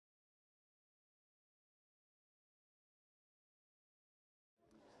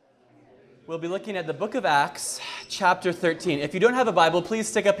We'll be looking at the book of Acts, chapter 13. If you don't have a Bible, please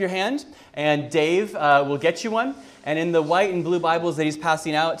stick up your hand, and Dave will get you one. And in the white and blue Bibles that he's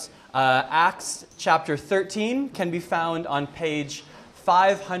passing out, Acts chapter 13 can be found on page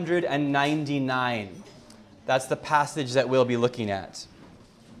 599. That's the passage that we'll be looking at.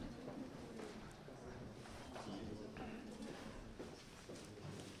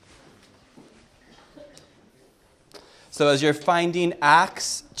 So as you're finding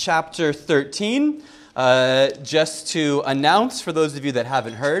Acts chapter 13, just to announce for those of you that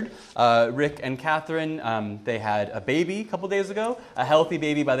haven't heard, Rick and Catherine, they had a baby a couple days ago, a healthy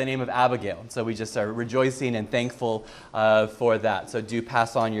baby by the name of Abigail. So we just are rejoicing and thankful for that. So do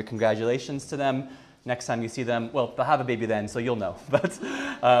pass on your congratulations to them. Next time you see them, well, they'll have a baby then, so you'll know. But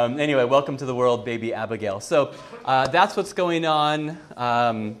anyway, welcome to the world, baby Abigail. So that's what's going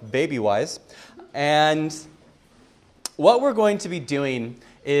on baby-wise. And what we're going to be doing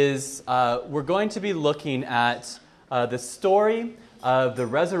is we're going to be looking at the story of the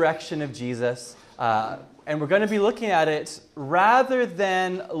resurrection of Jesus, and we're going to be looking at it rather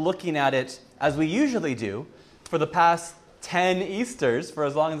than looking at it as we usually do for the past 10 Easters, for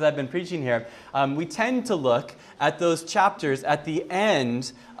as long as I've been preaching here. We tend to look at those chapters at the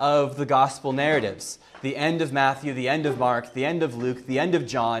end of the gospel narratives, the end of Matthew, the end of Mark, the end of Luke, the end of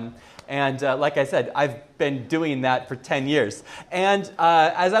John. And like I said, I've been doing that for 10 years. And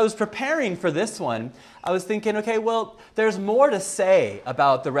as I was preparing for this one, I was thinking, okay, well, there's more to say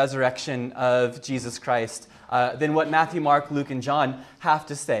about the resurrection of Jesus Christ than what Matthew, Mark, Luke, and John have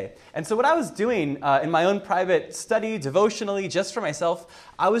to say. And so what I was doing in my own private study, devotionally, just for myself,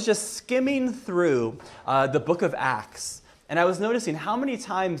 I was just skimming through the book of Acts. And I was noticing how many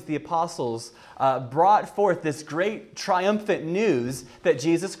times the apostles brought forth this great triumphant news that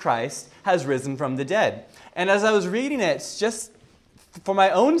Jesus Christ has risen from the dead. And as I was reading it, just for my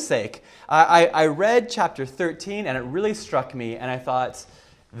own sake, I read chapter 13, and it really struck me, and I thought,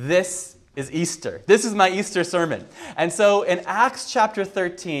 this is Easter. This is my Easter sermon. And so in Acts chapter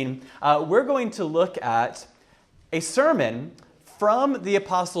 13, we're going to look at a sermon from the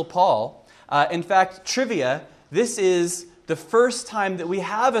Apostle Paul. In fact, trivia, this is the first time that we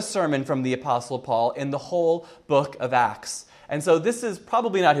have a sermon from the Apostle Paul in the whole book of Acts. And so this is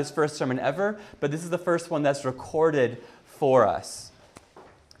probably not his first sermon ever, but this is the first one that's recorded for us.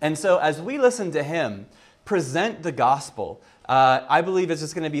 And so as we listen to him present the gospel, I believe it's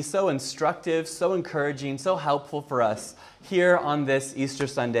just going to be so instructive, so encouraging, so helpful for us here on this Easter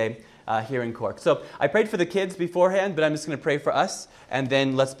Sunday here in Cork. So I prayed for the kids beforehand, but I'm just going to pray for us, and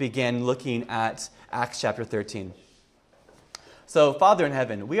then let's begin looking at Acts chapter 13. So, Father in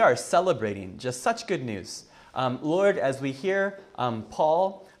heaven, we are celebrating just such good news. Lord, as we hear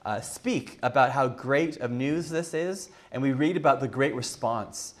Paul speak about how great of news this is, and we read about the great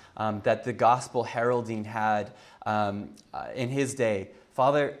response that the gospel heralding had in his day,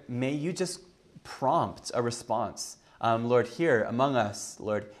 Father, may you just prompt a response. Lord, here among us,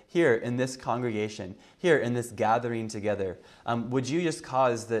 Lord, here in this congregation, here in this gathering together, would you just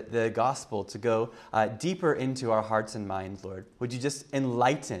cause the gospel to go deeper into our hearts and minds, Lord? Would you just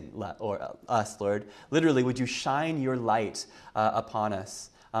enlighten us, Lord? Literally, would you shine your light upon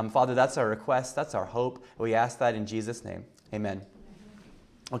us? Father, that's our request, that's our hope. We ask that in Jesus' name. Amen.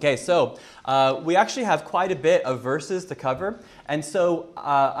 Okay, so we actually have quite a bit of verses to cover, and so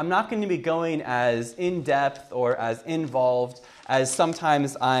I'm not going to be going as in-depth or as involved as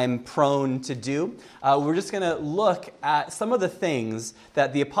sometimes I'm prone to do. We're just going to look at some of the things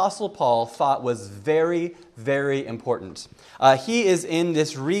that the Apostle Paul thought was very, very important. He is in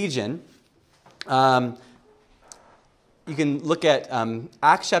this region. You can look at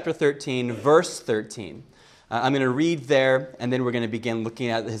Acts chapter 13, verse 13. I'm going to read there, and then we're going to begin looking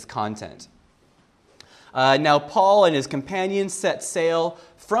at his content. Now Paul and his companions set sail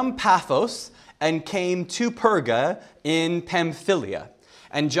from Paphos and came to Perga in Pamphylia.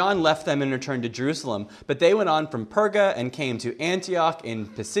 And John left them and returned to Jerusalem. But they went on from Perga and came to Antioch in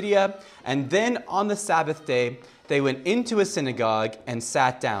Pisidia. And then on the Sabbath day, they went into a synagogue and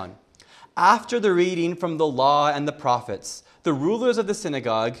sat down. After the reading from the law and the prophets, the rulers of the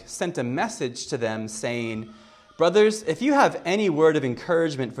synagogue sent a message to them saying, "Brothers, if you have any word of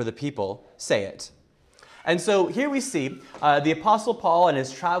encouragement for the people, say it." And so here we see the Apostle Paul and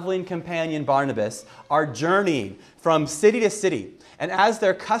his traveling companion Barnabas are journeying from city to city. And as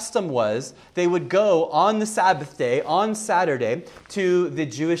their custom was, they would go on the Sabbath day, on Saturday, to the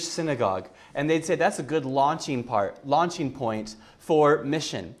Jewish synagogue. And they'd say that's a good launching point for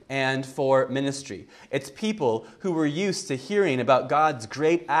mission and for ministry. It's people who were used to hearing about God's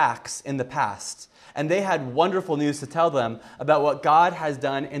great acts in the past. And they had wonderful news to tell them about what God has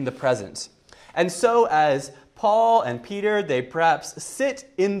done in the present. And so as Paul and Peter, they perhaps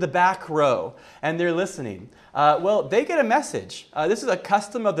sit in the back row and they're listening. Well, they get a message. This is a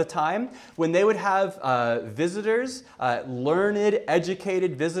custom of the time when they would have visitors, learned,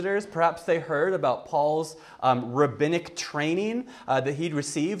 educated visitors. Perhaps they heard about Paul's rabbinic training that he'd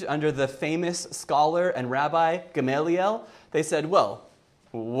received under the famous scholar and rabbi Gamaliel. They said, well,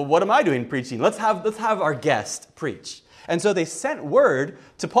 what am I doing preaching? Let's have our guest preach. And so they sent word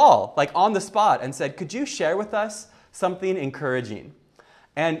to Paul, like on the spot, and said, could you share with us something encouraging?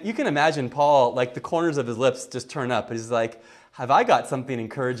 And you can imagine Paul, like the corners of his lips just turn up. And he's like, have I got something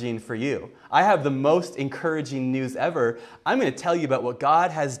encouraging for you? I have the most encouraging news ever. I'm going to tell you about what God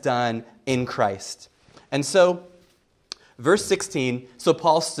has done in Christ. And so, verse 16, so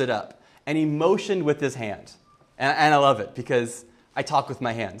Paul stood up and he motioned with his hand. And I love it because I talk with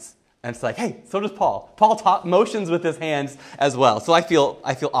my hands. And it's like, hey, so does Paul. Paul motions with his hands as well. So I feel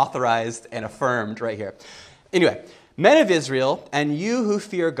authorized and affirmed right here. Anyway, men of Israel, and you who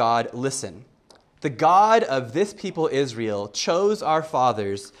fear God, listen. The God of this people Israel chose our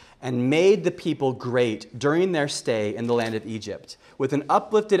fathers and made the people great during their stay in the land of Egypt. With an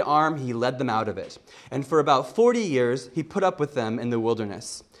uplifted arm, he led them out of it. And for about 40 years, he put up with them in the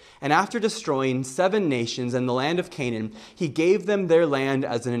wilderness. And after destroying 7 nations and the land of Canaan, he gave them their land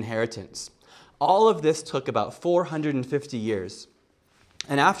as an inheritance. All of this took about 450 years.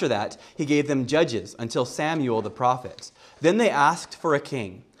 And after that, he gave them judges until Samuel the prophet. Then they asked for a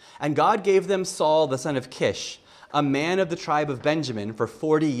king. And God gave them Saul the son of Kish, a man of the tribe of Benjamin, for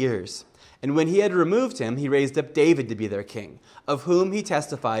 40 years. And when he had removed him, he raised up David to be their king, of whom he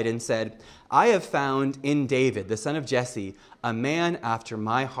testified and said, I have found in David, the son of Jesse, a man after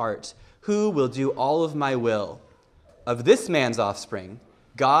my heart, who will do all of my will. Of this man's offspring,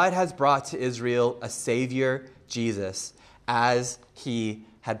 God has brought to Israel a Savior, Jesus, as he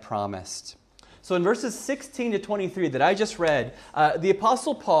had promised. So in verses 16 to 23 that I just read, the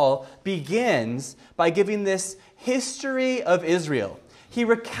Apostle Paul begins by giving this history of Israel. He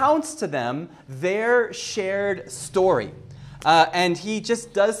recounts to them their shared story. And he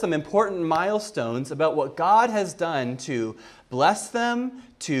just does some important milestones about what God has done to bless them,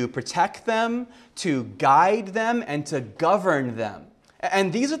 to protect them, to guide them, and to govern them.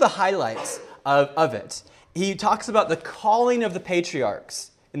 And these are the highlights of it. He talks about the calling of the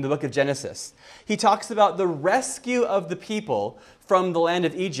patriarchs in the book of Genesis. He talks about the rescue of the people from the land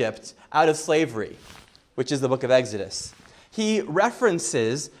of Egypt out of slavery, which is the book of Exodus. He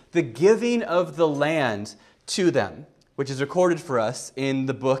references the giving of the land to them, which is recorded for us in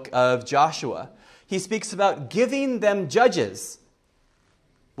the book of Joshua. He speaks about giving them judges.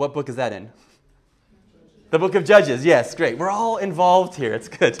 What book is that in? The book of Judges. Yes, great. We're all involved here. It's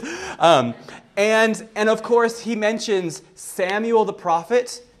good. And of course, he mentions Samuel the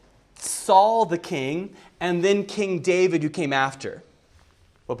prophet, Saul the king, and then King David who came after.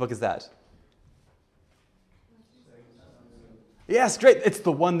 What book is that? Yes, great. It's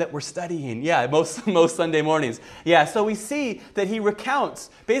the one that we're studying. Yeah, most Sunday mornings. Yeah, so we see that he recounts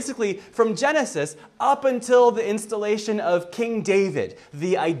basically from Genesis up until the installation of King David,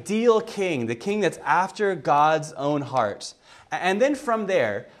 the ideal king, the king that's after God's own heart. And then from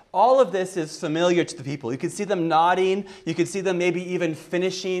there, all of this is familiar to the people. You can see them nodding. You can see them maybe even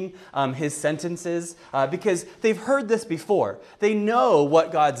finishing his sentences because they've heard this before. They know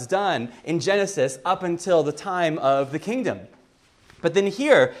what God's done in Genesis up until the time of the kingdom. But then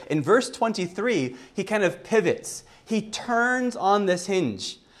here, in verse 23, he kind of pivots. He turns on this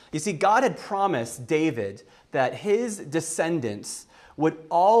hinge. You see, God had promised David that his descendants would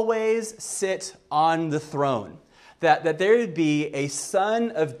always sit on the throne, that there would be a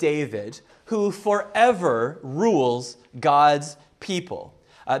son of David who forever rules God's people,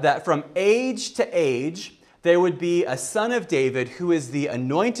 that from age to age, there would be a son of David who is the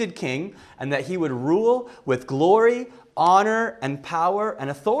anointed king, and that he would rule with glory, honor, and power, and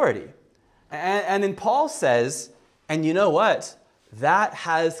authority. And then Paul says, and you know what? That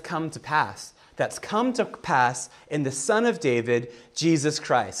has come to pass. That's come to pass in the Son of David, Jesus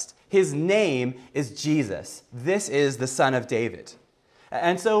Christ. His name is Jesus. This is the Son of David.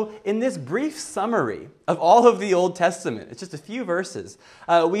 And so in this brief summary of all of the Old Testament, it's just a few verses,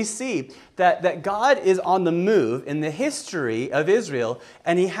 we see that God is on the move in the history of Israel,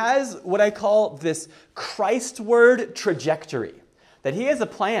 and he has what I call this Christward trajectory, that he has a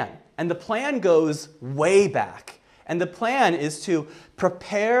plan, and the plan goes way back. And the plan is to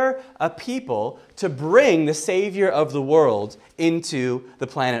prepare a people to bring the Savior of the world into the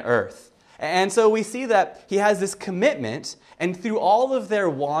planet Earth. And so we see that he has this commitment, and through all of their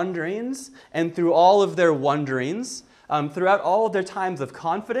wanderings and through all of their wonderings, throughout all of their times of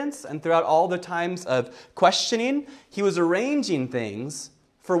confidence and throughout all their times of questioning, he was arranging things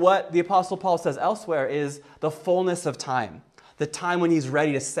for what the Apostle Paul says elsewhere is the fullness of time, the time when he's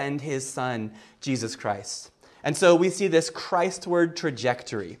ready to send his son, Jesus Christ. And so we see this Christward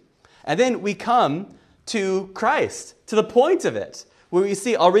trajectory. And then we come to Christ, to the point of it, where we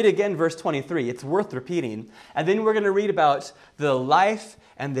see, I'll read again verse 23, it's worth repeating, and then we're going to read about the life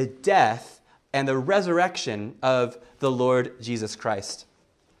and the death and the resurrection of the Lord Jesus Christ.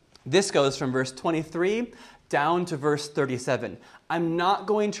 This goes from verse 23 down to verse 37. I'm not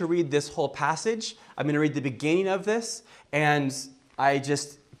going to read this whole passage. I'm going to read the beginning of this, and I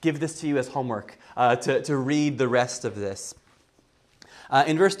just give this to you as homework to read the rest of this.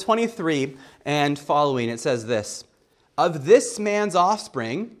 In verse 23 and following, it says this, "Of this man's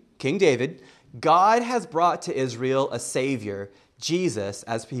offspring, King David, God has brought to Israel a Savior, Jesus,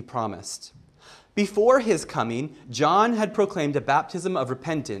 as he promised. Before his coming, John had proclaimed a baptism of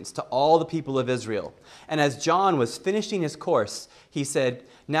repentance to all the people of Israel. And as John was finishing his course, he said,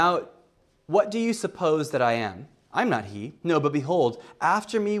 'Now, what do you suppose that I am? I'm not he. No, but behold,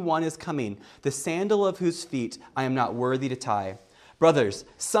 after me one is coming, the sandal of whose feet I am not worthy to tie. Brothers,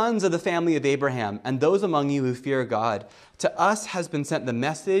 sons of the family of Abraham, and those among you who fear God, to us has been sent the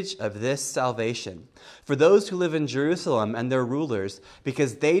message of this salvation. For those who live in Jerusalem and their rulers,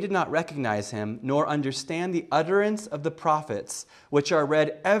 because they did not recognize him, nor understand the utterance of the prophets, which are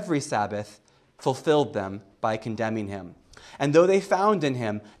read every Sabbath, fulfilled them by condemning him. And though they found in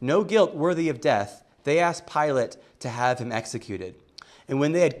him no guilt worthy of death, they asked Pilate to have him executed. And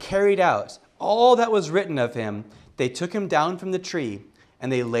when they had carried out all that was written of him, they took him down from the tree,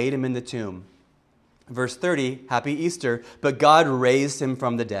 and they laid him in the tomb.' Verse 30, happy Easter, but God raised him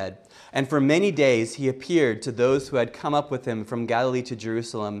from the dead. And for many days he appeared to those who had come up with him from Galilee to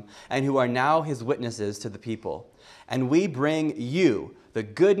Jerusalem, and who are now his witnesses to the people. And we bring you the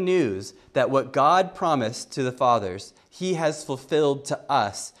good news that what God promised to the fathers, he has fulfilled to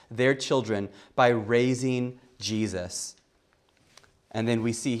us, their children, by raising Jesus." And then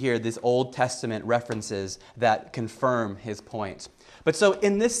we see here this Old Testament references that confirm his point. But so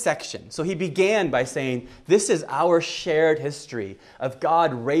in this section, so he began by saying, this is our shared history of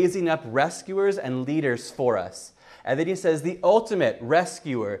God raising up rescuers and leaders for us. And then he says, the ultimate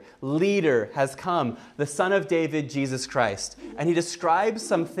rescuer, leader has come, the Son of David, Jesus Christ. And he describes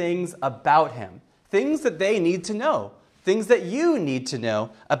some things about him, things that they need to know, things that you need to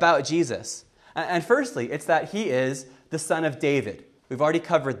know about Jesus. And firstly, it's that he is the Son of David. We've already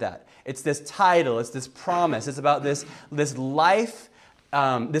covered that. It's this title, it's this promise, it's about this life,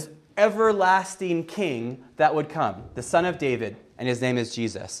 this everlasting king that would come, the Son of David, and his name is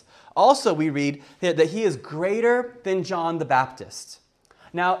Jesus. Also, we read that he is greater than John the Baptist.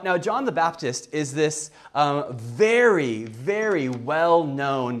 Now John the Baptist is this very, very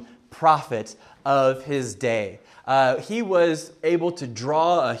well-known prophet of his day. He was able to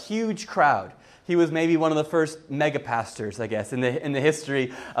draw a huge crowd. He was maybe one of the first mega pastors, I guess, in the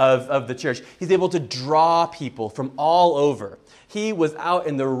history of the church. He's able to draw people from all over. He was out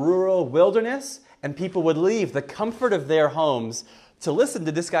in the rural wilderness, and people would leave the comfort of their homes to listen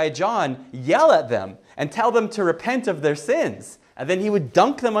to this guy John yell at them and tell them to repent of their sins. And then he would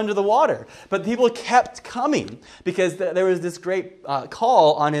dunk them under the water. But people kept coming because there was this great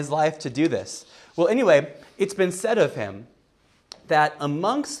call on his life to do this. Well, anyway, it's been said of him that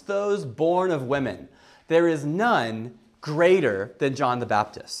amongst those born of women, there is none greater than John the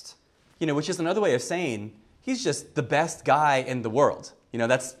Baptist. Which is another way of saying he's just the best guy in the world.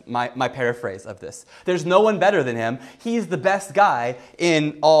 That's my paraphrase of this. There's no one better than him. He's the best guy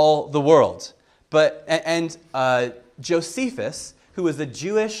in all the world. And Josephus, who is a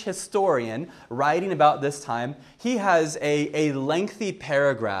Jewish historian writing about this time, he has a lengthy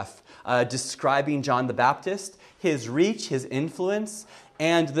paragraph describing John the Baptist, his reach, his influence,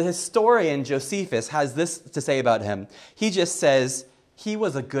 and the historian Josephus has this to say about him. He just says, he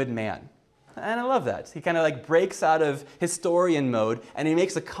was a good man. And I love that. He kind of breaks out of historian mode, and he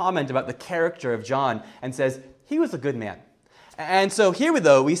makes a comment about the character of John and says, he was a good man. And so here,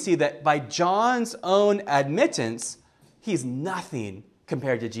 though, we see that by John's own admittance, he's nothing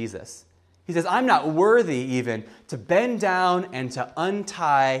compared to Jesus. He says, I'm not worthy even to bend down and to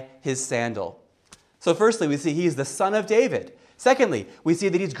untie his sandal. So firstly, we see he's the Son of David. Secondly, we see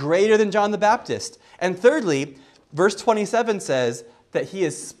that he's greater than John the Baptist. And thirdly, verse 27 says that he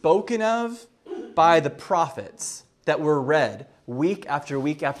is spoken of by the prophets that were read week after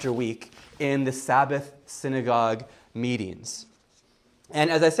week after week in the Sabbath synagogue meetings. And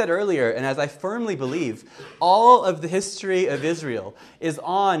as I said earlier, and as I firmly believe, all of the history of Israel is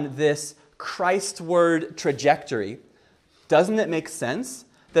on this Christward trajectory doesn't it make sense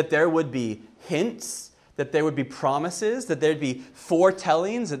that there would be hints, that there would be promises, that there'd be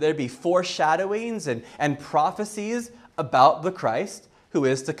foretellings, that there'd be foreshadowings and prophecies about the Christ who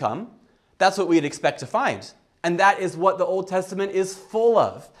is to come? That's what we'd expect to find. And that is what the Old Testament is full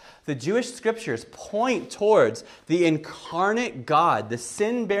of. The Jewish scriptures point towards the incarnate God, the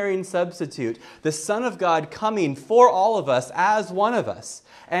sin-bearing substitute, the Son of God coming for all of us as one of us.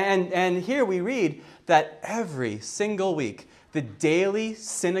 And here we read that every single week, the daily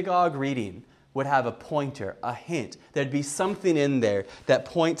synagogue reading would have a pointer, a hint. There'd be something in there that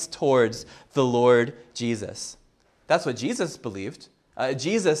points towards the Lord Jesus. That's what Jesus believed.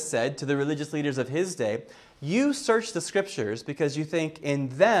 Jesus said to the religious leaders of his day, "You search the scriptures because you think in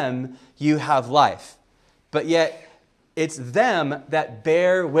them you have life. But yet it's them that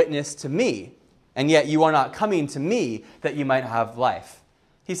bear witness to me. And yet you are not coming to me that you might have life."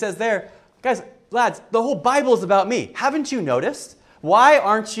 He says there, guys, lads, the whole Bible is about me. Haven't you noticed? Why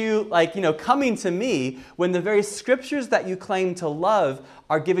aren't you coming to me when the very scriptures that you claim to love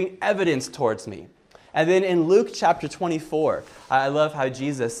are giving evidence towards me? And then in Luke chapter 24, I love how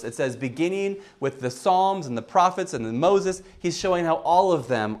Jesus, it says, beginning with the Psalms and the prophets and the Moses, he's showing how all of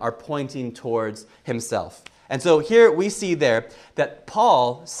them are pointing towards himself. And so here we see there that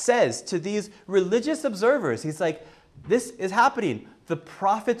Paul says to these religious observers, he's like, this is happening. The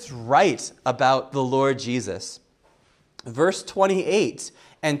prophets write about the Lord Jesus. Verse 28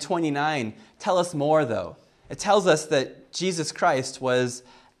 and 29 tell us more, though. It tells us that Jesus Christ was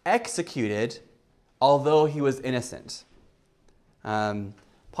executed although he was innocent.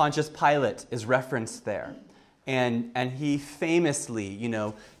 Pontius Pilate is referenced there. And he famously,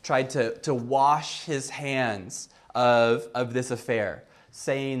 tried to wash his hands of this affair,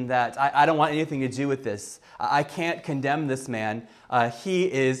 saying that I don't want anything to do with this. I can't condemn this man.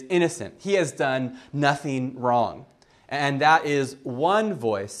 He is innocent. He has done nothing wrong. And that is one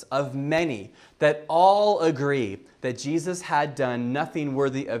voice of many that all agree that Jesus had done nothing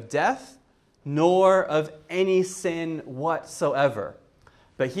worthy of death, nor of any sin whatsoever.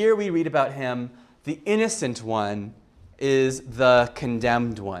 But here we read about him, the innocent one is the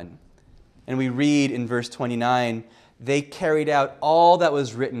condemned one. And we read in verse 29, they carried out all that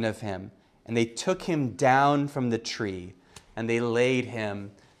was written of him, and they took him down from the tree, and they laid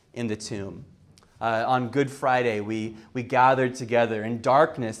him in the tomb. On Good Friday, we gathered together in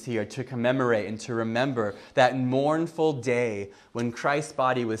darkness here to commemorate and to remember that mournful day when Christ's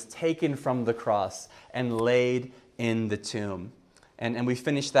body was taken from the cross and laid in the tomb. And we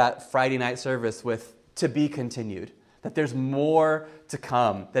finished that Friday night service with "to be continued," that there's more to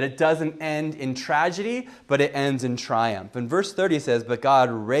come, that it doesn't end in tragedy, but it ends in triumph. And verse 30 says, "But God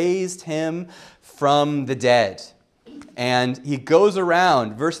raised him from the dead." And he goes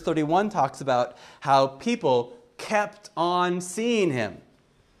around. Verse 31 talks about how people kept on seeing him,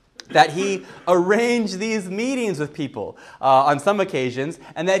 that he arranged these meetings with people on some occasions,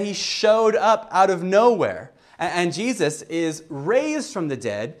 and that he showed up out of nowhere. And Jesus is raised from the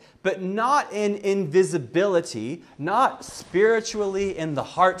dead, but not in invisibility, not spiritually in the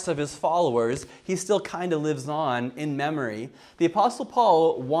hearts of his followers. He still kind of lives on in memory. The Apostle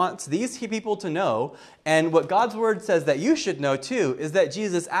Paul wants these people to know, and what God's word says that you should know too, is that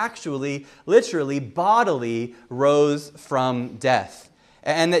Jesus actually, literally, bodily rose from death.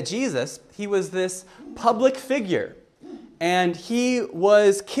 And that Jesus, he was this public figure, and he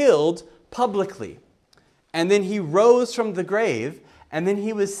was killed publicly. And then he rose from the grave, and then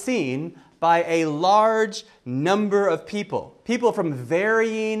he was seen by a large number of people from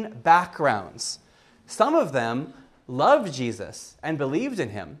varying backgrounds. Some of them loved Jesus and believed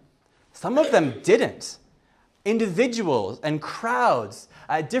in him. Some of them didn't. Individuals and crowds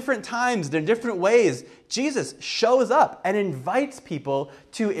at different times, in different ways, Jesus shows up and invites people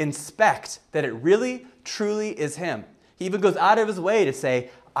to inspect that it really, truly is him. He even goes out of his way to say,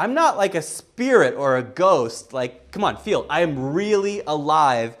 I'm not like a spirit or a ghost. Like, come on, feel. I am really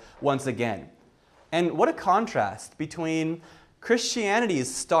alive once again. And what a contrast between Christianity's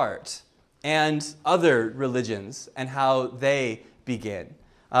start and other religions and how they begin.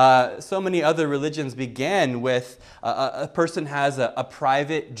 So many other religions began with a person has a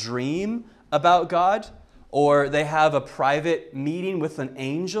private dream about God, or they have a private meeting with an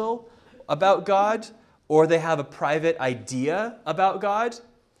angel about God, or they have a private idea about God.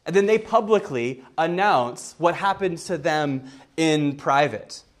 And then they publicly announce what happened to them in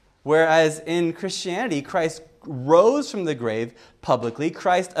private. Whereas in Christianity, Christ rose from the grave publicly.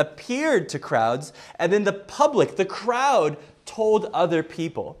 Christ appeared to crowds. And then the public, the crowd, told other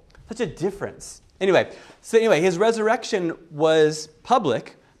people. Such a difference. Anyway, his resurrection was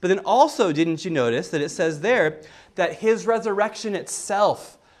public, But then also, didn't you notice that it says there that his resurrection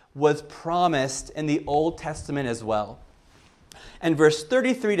itself was promised in the Old Testament as well? And verse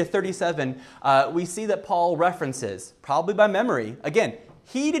 33 to 37, we see that Paul references, probably by memory. Again,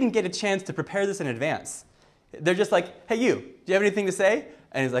 he didn't get a chance to prepare this in advance. They're just like, hey, do you have anything to say?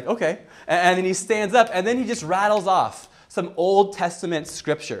 And he's like, okay. And then he stands up, and then he just rattles off some Old Testament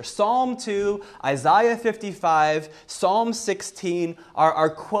scripture. Psalm 2, Isaiah 55, Psalm 16 are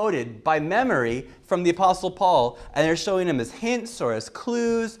quoted by memory from the Apostle Paul, and they're showing him as hints or as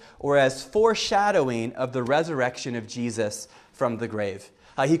clues or as foreshadowing of the resurrection of Jesus from the grave.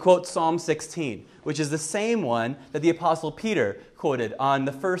 He quotes Psalm 16, which is the same one that the Apostle Peter quoted on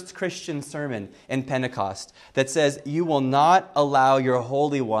the first Christian sermon in Pentecost, that says, "You will not allow your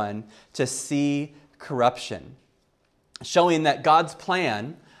Holy One to see corruption." Showing that God's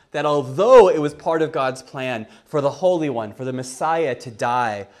plan, that although it was part of God's plan for the Holy One, for the Messiah to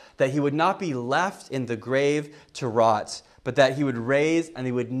die, that he would not be left in the grave to rot, but that he would raise and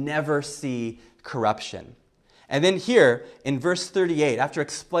he would never see corruption. And then here in verse 38, after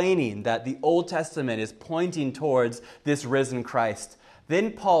explaining that the Old Testament is pointing towards this risen Christ,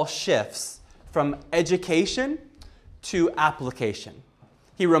 then Paul shifts from education to application.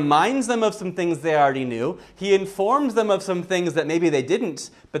 He reminds them of some things they already knew. He informs them of some things that maybe they didn't.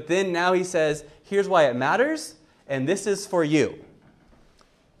 But then now he says, here's why it matters, and this is for you.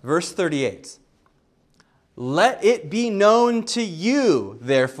 Verse 38. "Let it be known to you,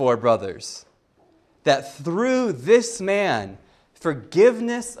 therefore, brothers, that through this man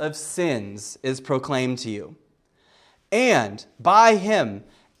forgiveness of sins is proclaimed to you. And by him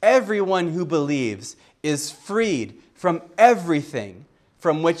everyone who believes is freed from everything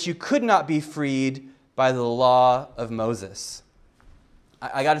from which you could not be freed by the law of Moses."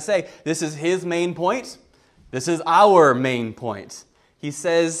 I got to say, this is his main point. This is our main point. He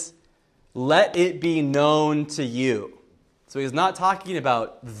says, let it be known to you. So he's not talking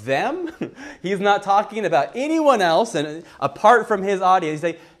about them. He's not talking about anyone else and apart from his audience. He's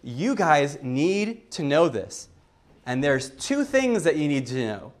saying, you guys need to know this. And there's two things that you need to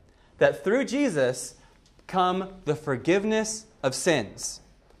know. That through Jesus come the forgiveness of sins.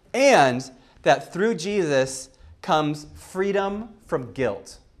 And that through Jesus comes freedom from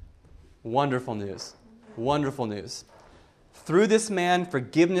guilt. Wonderful news. Wonderful news. Through this man,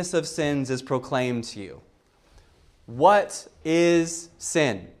 forgiveness of sins is proclaimed to you. What is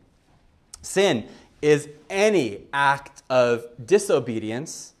sin? Sin is any act of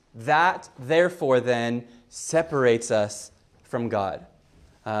disobedience that, therefore, then separates us from God.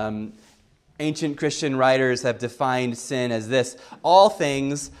 Ancient Christian writers have defined sin as this: all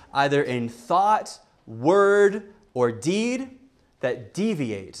things, either in thought, word, or deed, that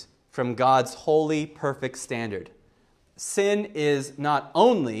deviate from God's holy, perfect standard. Sin is not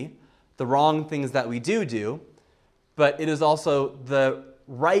only the wrong things that we do, but it is also the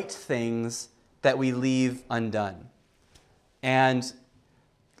right things that we leave undone. And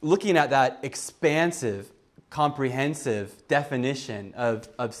looking at that expansive, comprehensive definition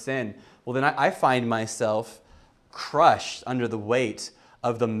of sin, well, then I find myself crushed under the weight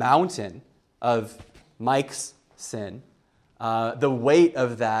of the mountain of Mike's sin. The weight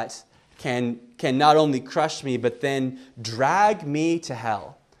of that can not only crush me, but then drag me to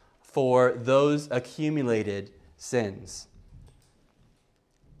hell for those accumulated sins.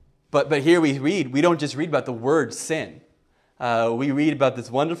 But here we don't just read about the word sin. We read about this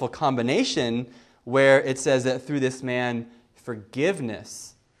wonderful combination where it says that through this man,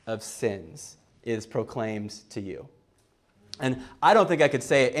 forgiveness of sins is proclaimed to you. And I don't think I could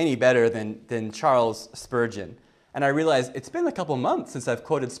say it any better than Charles Spurgeon. And I realize it's been a couple months since I've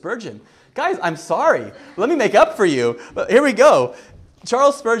quoted Spurgeon. Guys, I'm sorry. Let me make up for you. But here we go.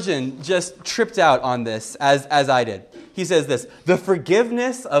 Charles Spurgeon just tripped out on this, as I did. He says this: "The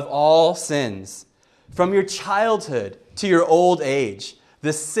forgiveness of all sins, from your childhood to your old age,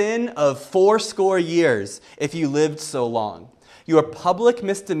 the sin of 80 years, if you lived so long. Your public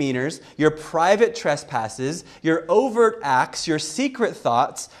misdemeanors, your private trespasses, your overt acts, your secret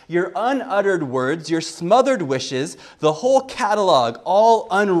thoughts, your unuttered words, your smothered wishes, the whole catalog, all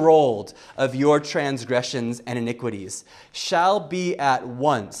unrolled, of your transgressions and iniquities, shall be at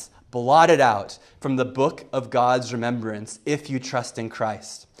once blotted out from the book of God's remembrance, if you trust in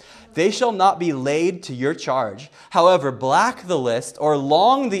Christ. They shall not be laid to your charge. However black the list or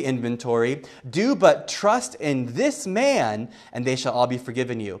long the inventory, do but trust in this man, and they shall all be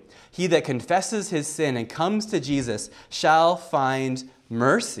forgiven you. He that confesses his sin and comes to Jesus shall find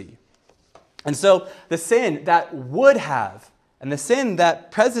mercy." And so the sin that would have, and the sin that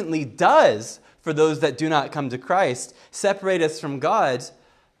presently does for those that do not come to Christ, separate us from God,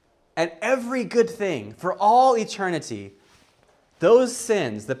 and every good thing for all eternity, those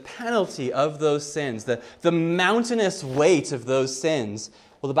sins, the penalty of those sins, the mountainous weight of those sins,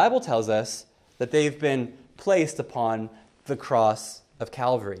 well, the Bible tells us that they've been placed upon the cross of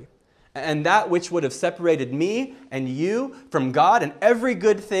Calvary. And that which would have separated me and you from God and every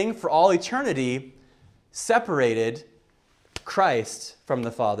good thing for all eternity separated Christ from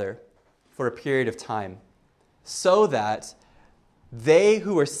the Father for a period of time, so that they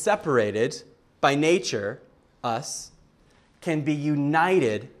who were separated by nature, us, can be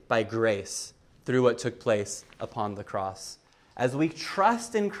united by grace through what took place upon the cross. As we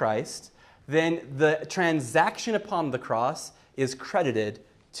trust in Christ, then the transaction upon the cross is credited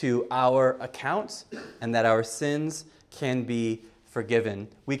to our account, and that our sins can be forgiven.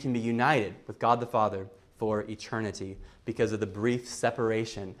 We can be united with God the Father for eternity because of the brief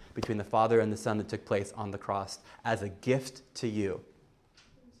separation between the Father and the Son that took place on the cross as a gift to you.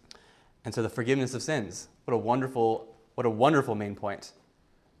 And so the forgiveness of sins, what a wonderful main point.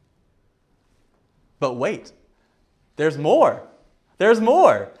 But wait, there's more. There's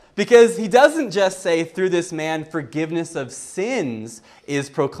more. Because he doesn't just say, through this man, forgiveness of sins is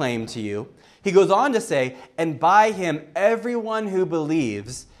proclaimed to you. He goes on to say, and by him, everyone who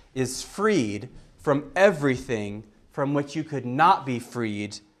believes is freed from everything from which you could not be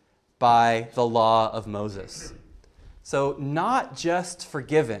freed by the law of Moses. So not just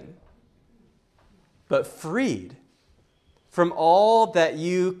forgiven, but freed from all that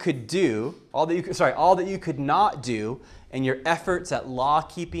you could do, all that you could not do in your efforts at law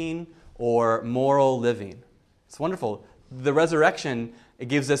keeping or moral living. It's wonderful. The resurrection, it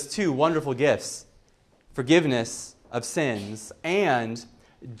gives us two wonderful gifts: forgiveness of sins and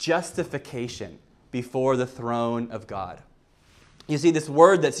justification before the throne of God. You see, this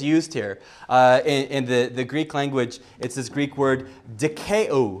word that's used here in the Greek language, it's this Greek word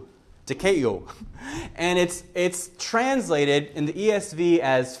dikeo. And it's translated in the ESV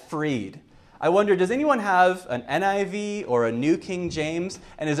as freed. I wonder, does anyone have an NIV or a New King James,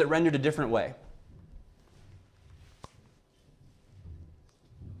 and is it rendered a different way?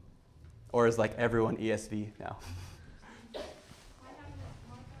 Or is like everyone ESV now?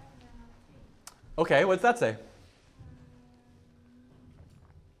 Okay, what's that say?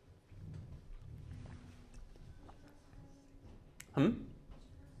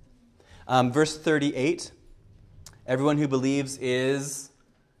 Verse 38, everyone who believes is...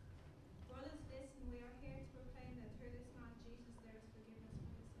 Brothers, listen, we are here to proclaim that through this man Jesus there is forgiveness for the sins.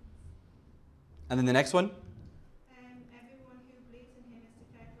 And then the next one? Everyone who believes in him is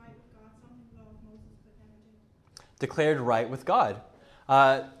declared right with God, something the law of Moses could never do. Declared right with God.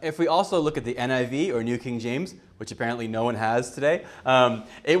 If we also look at the NIV or New King James, which apparently no one has today,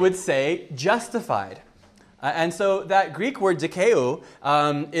 it would say justified. And so that Greek word dikeo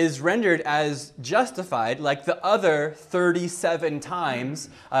is rendered as justified like the other 37 times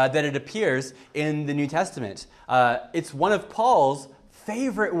that it appears in the New Testament. It's one of Paul's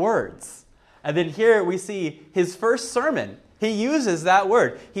favorite words. And then here we see his first sermon. He uses that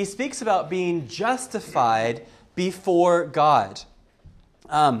word. He speaks about being justified before God.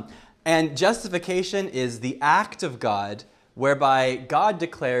 And justification is the act of God whereby God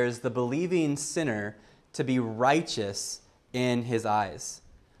declares the believing sinner to be righteous in his eyes.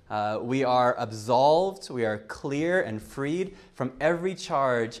 We are absolved, we are clear and freed from every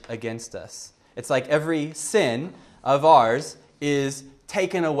charge against us. It's like every sin of ours is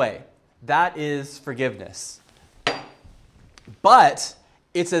taken away. That is forgiveness. But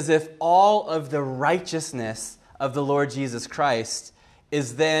it's as if all of the righteousness of the Lord Jesus Christ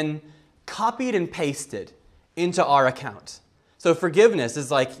is then copied and pasted into our account. So forgiveness is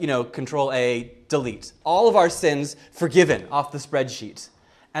like, Control A, delete. All of our sins forgiven off the spreadsheet.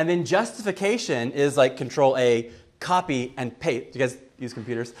 And then justification is like Control A, copy and paste. Do you guys use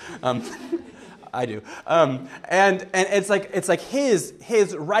computers? I do. And it's like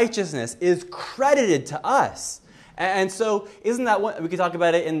his righteousness is credited to us. And so isn't that what we could talk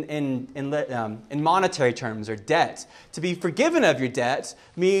about it in monetary terms or debt? To be forgiven of your debt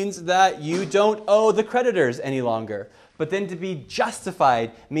means that you don't owe the creditors any longer. But then to be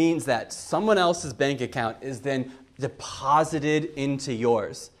justified means that someone else's bank account is then deposited into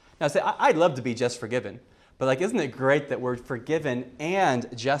yours. Now say, I'd love to be just forgiven. But isn't it great that we're forgiven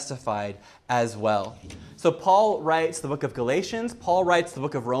and justified as well? So Paul writes the book of Galatians, Paul writes the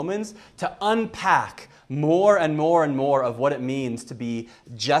book of Romans to unpack more and more and more of what it means to be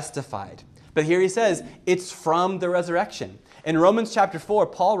justified. But here he says, it's from the resurrection. In Romans chapter 4,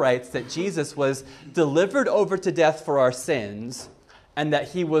 Paul writes that Jesus was delivered over to death for our sins and that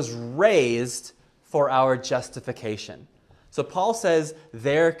he was raised for our justification. So Paul says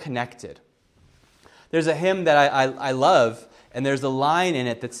they're connected. There's a hymn that I love, and there's a line in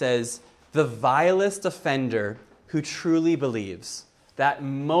it that says, "The vilest offender who truly believes, that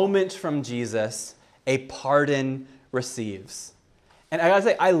moment from Jesus, a pardon receives." And I gotta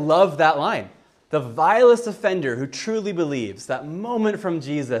say, I love that line. The vilest offender who truly believes, that moment from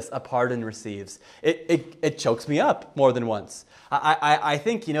Jesus, a pardon receives. It chokes me up more than once. I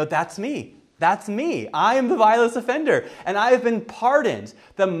think, that's me. That's me. I am the vilest offender, and I have been pardoned.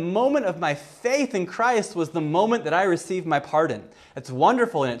 The moment of my faith in Christ was the moment that I received my pardon. It's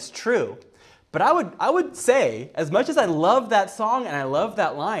wonderful and it's true. But I would say, as much as I love that song and I love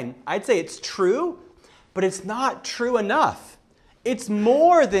that line, I'd say it's true, but it's not true enough. It's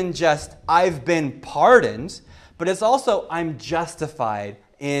more than just I've been pardoned, but it's also I'm justified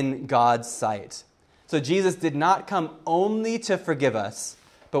in God's sight. So Jesus did not come only to forgive us,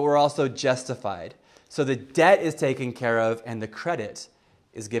 but we're also justified. So the debt is taken care of and the credit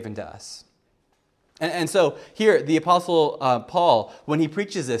is given to us. And so here, the Apostle Paul, when he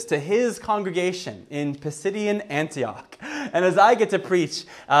preaches this to his congregation in Pisidian Antioch, and as I get to preach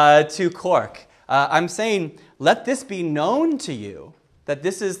to Cork, I'm saying, let this be known to you, that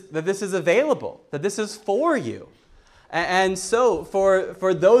this is available, that this is for you. And so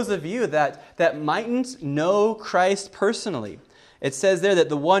for those of you that mightn't know Christ personally, it says there that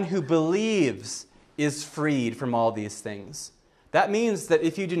the one who believes is freed from all these things. That means that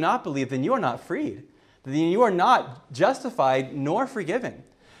if you do not believe, then you are not freed. Then you are not justified nor forgiven.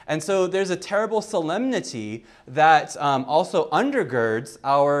 And so there's a terrible solemnity that also undergirds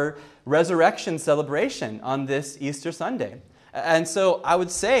our resurrection celebration on this Easter Sunday. And so I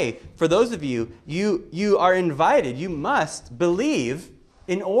would say, for those of you, you are invited, you must believe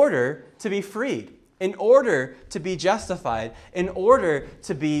in order to be freed, in order to be justified, in order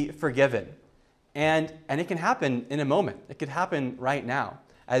to be forgiven. And it can happen in a moment. It could happen right now.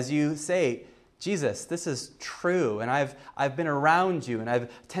 As you say, Jesus, this is true, and I've been around you, and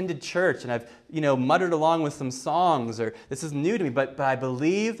I've attended church, and I've muttered along with some songs, or this is new to me, but I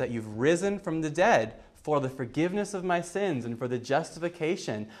believe that you've risen from the dead for the forgiveness of my sins and for the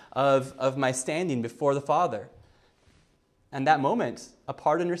justification of my standing before the Father. And that moment, a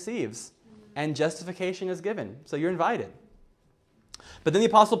pardon receives, and justification is given. So you're invited. But then the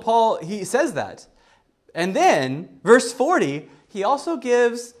Apostle Paul, he says that. And then, verse 40, he also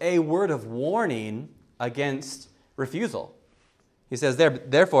gives a word of warning against refusal. He says,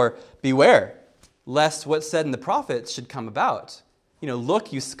 therefore, beware, lest what's said in the prophets should come about.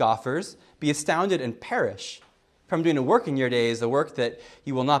 Look, you scoffers, be astounded and perish from doing a work in your days, a work that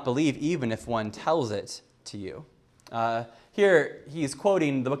you will not believe even if one tells it to you. Here, he's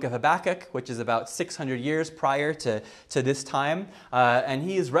quoting the book of Habakkuk, which is about 600 years prior to this time. And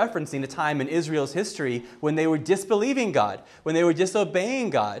he is referencing a time in Israel's history when they were disbelieving God, when they were disobeying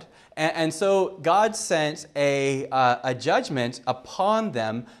God. And so God sent a judgment upon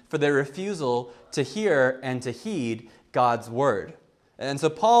them for their refusal to hear and to heed God's word. And so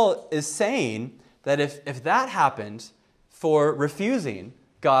Paul is saying that if that happened for refusing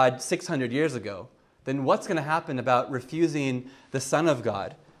God 600 years ago, then what's going to happen about refusing the Son of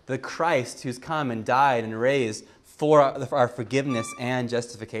God, the Christ who's come and died and raised for our forgiveness and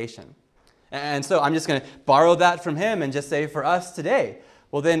justification? And so I'm just going to borrow that from him and just say for us today,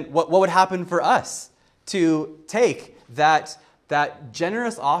 well then what would happen for us to take that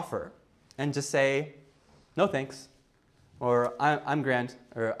generous offer and to say, no thanks, or I'm grand,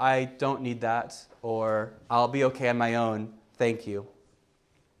 or I don't need that, or I'll be okay on my own, thank you.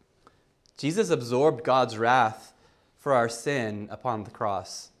 Jesus absorbed God's wrath for our sin upon the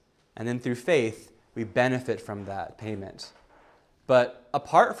cross. And then through faith, we benefit from that payment. But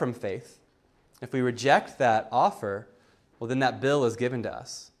apart from faith, if we reject that offer, well, then that bill is given to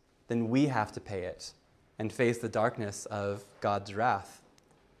us. Then we have to pay it and face the darkness of God's wrath.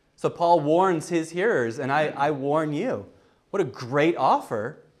 So Paul warns his hearers, and I warn you. What a great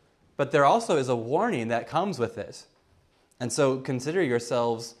offer, but there also is a warning that comes with it. And so consider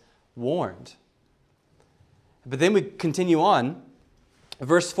yourselves warned. But then we continue on.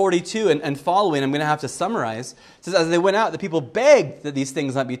 Verse 42 and following, I'm going to have to summarize. It says, as they went out, the people begged that these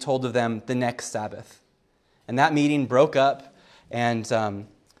things might be told of them the next Sabbath. And that meeting broke up, and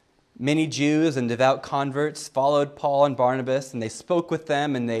many Jews and devout converts followed Paul and Barnabas, and they spoke with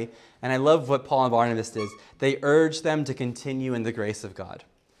them, and I love what Paul and Barnabas did. They urged them to continue in the grace of God.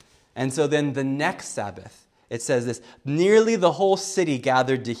 And so then the next Sabbath, it says this, nearly the whole city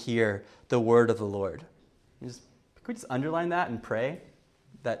gathered to hear the word of the Lord. Could we just underline that and pray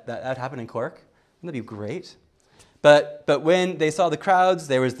that happened in Cork? Wouldn't that be great? But when they saw the crowds,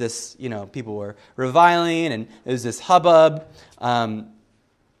 there was this, people were reviling, and there was this hubbub. And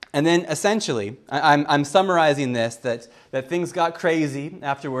then essentially, I'm summarizing this, that things got crazy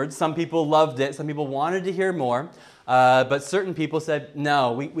afterwards. Some people loved it. Some people wanted to hear more. But certain people said,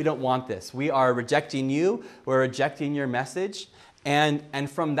 no, we don't want this. We are rejecting you. We're rejecting your message. And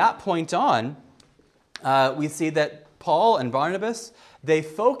from that point on, we see that Paul and Barnabas, they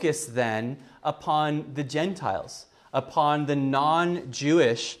focus then upon the Gentiles, upon the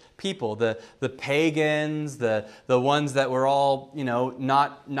non-Jewish people, the pagans, the ones that were all,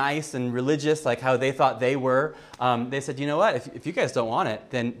 not nice and religious like how they thought they were. They said, you know what, if you guys don't want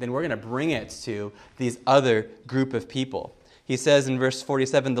it, then we're going to bring it to these other group of people. He says in verse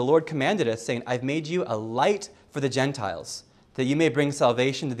 47, the Lord commanded us, saying, I've made you a light for the Gentiles, that you may bring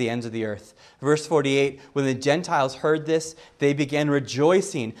salvation to the ends of the earth. Verse 48, when the Gentiles heard this, they began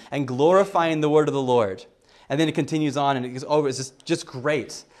rejoicing and glorifying the word of the Lord. And then it continues on, and it goes, oh, it's just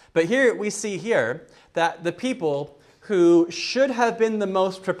great. But here we see here that the people who should have been the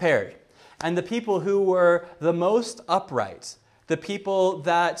most prepared, and the people who were the most upright, the people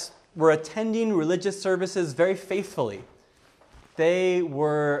that were attending religious services very faithfully, they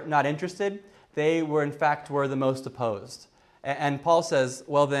were not interested. They were, in fact, were the most opposed. And Paul says,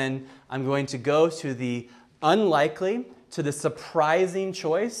 well then, I'm going to go to the unlikely, to the surprising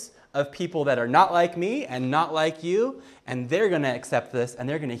choice of people that are not like me and not like you, and they're going to accept this, and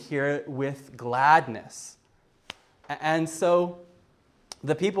they're going to hear it with gladness. And so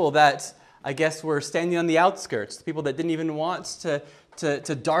the people that, I guess, were standing on the outskirts, the people that didn't even want to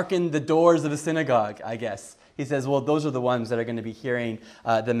darken the doors of a synagogue, I guess, he says, well, those are the ones that are going to be hearing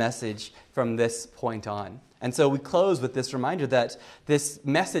the message from this point on. And so we close with this reminder that this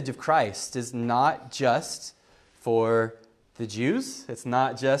message of Christ is not just for the Jews. It's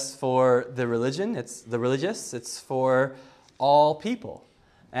not just for the religion. It's the religious. It's for all people.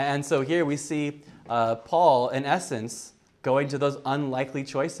 And so here we see Paul, in essence, going to those unlikely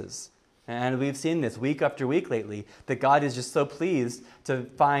choices. And we've seen this week after week lately, that God is just so pleased to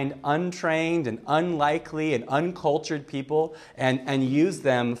find untrained and unlikely and uncultured people and use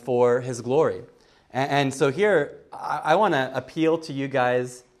them for his glory. And so here, I want to appeal to you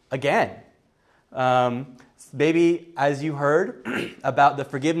guys again. Maybe as you heard about the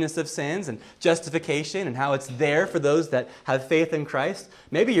forgiveness of sins and justification and how it's there for those that have faith in Christ,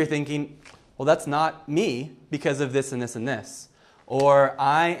 maybe you're thinking, well, that's not me because of this and this and this. Or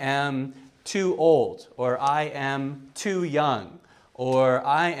I am too old, or I am too young, or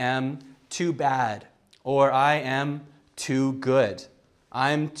I am too bad, or I am too good.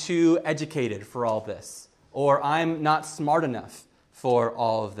 I'm too educated for all this, or I'm not smart enough for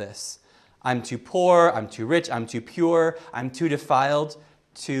all of this. I'm too poor, I'm too rich, I'm too pure, I'm too defiled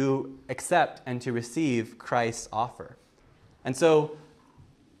to accept and to receive Christ's offer. And so,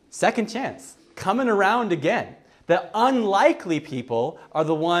 second chance, coming around again. The unlikely people are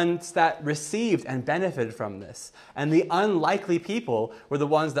the ones that received and benefited from this. And the unlikely people were the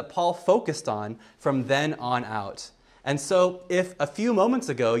ones that Paul focused on from then on out. And so if a few moments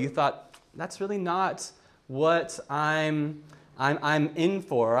ago you thought, that's really not what I'm in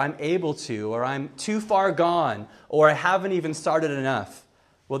for, or I'm able to, or I'm too far gone, or I haven't even started enough,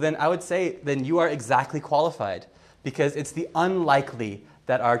 well then I would say then you are exactly qualified, because it's the unlikely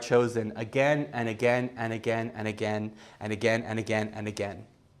that are chosen again and again and again and again and again and again and again.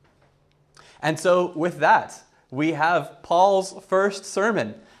 And so with that, we have Paul's first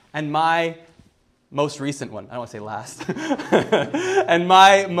sermon and my most recent one. I don't want to say last. And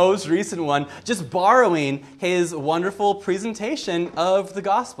my most recent one, just borrowing his wonderful presentation of the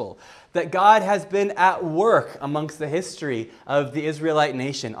gospel. That God has been at work amongst the history of the Israelite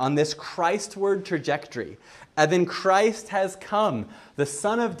nation on this Christward trajectory. And then Christ has come, the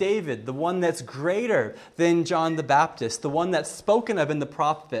Son of David, the one that's greater than John the Baptist, the one that's spoken of in the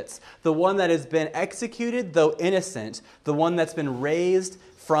prophets, the one that has been executed, though innocent, the one that's been raised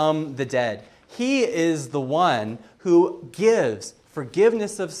from the dead. He is the one who gives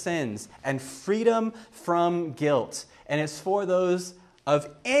forgiveness of sins and freedom from guilt. And it's for those of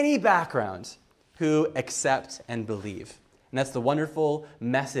any background who accept and believe. And that's the wonderful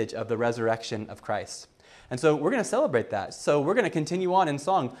message of the resurrection of Christ. And so we're going to celebrate that. So we're going to continue on in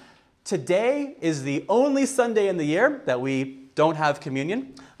song. Today is the only Sunday in the year that we don't have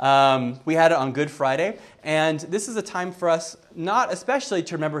communion. We had it on Good Friday. And this is a time for us, not especially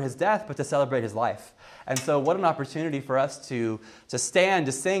to remember his death, but to celebrate his life. And so what an opportunity for us to stand,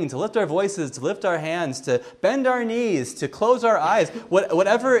 to sing, to lift our voices, to lift our hands, to bend our knees, to close our eyes,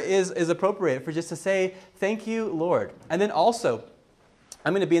 whatever is appropriate for just to say, thank you, Lord. And then also,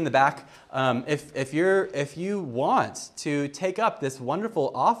 I'm going to be in the back. If you want to take up this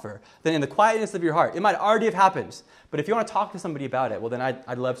wonderful offer, then in the quietness of your heart, it might already have happened. But if you want to talk to somebody about it, well, then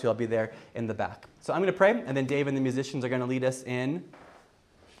I'd love to. I'll be there in the back. So I'm going to pray, and then Dave and the musicians are going to lead us in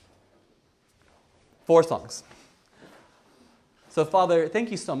 4 songs. So, Father,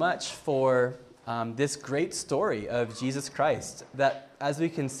 thank you so much for this great story of Jesus Christ that, as we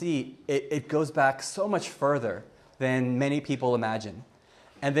can see, it goes back so much further than many people imagine.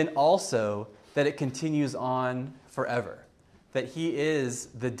 And then also that it continues on forever, that he is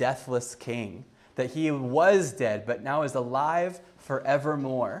the deathless king, that he was dead but now is alive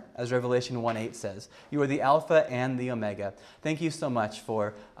forevermore, as Revelation 1:8 says. You are the Alpha and the Omega. Thank you so much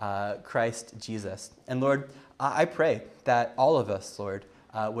for Christ Jesus. And Lord, I pray that all of us, Lord,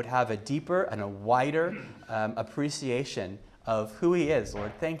 would have a deeper and a wider appreciation of who he is,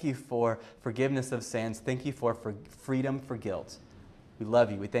 Lord. Thank you for forgiveness of sins. Thank you for freedom for guilt. We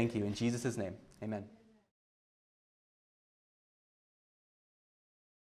love you. We thank you. In Jesus' name, amen.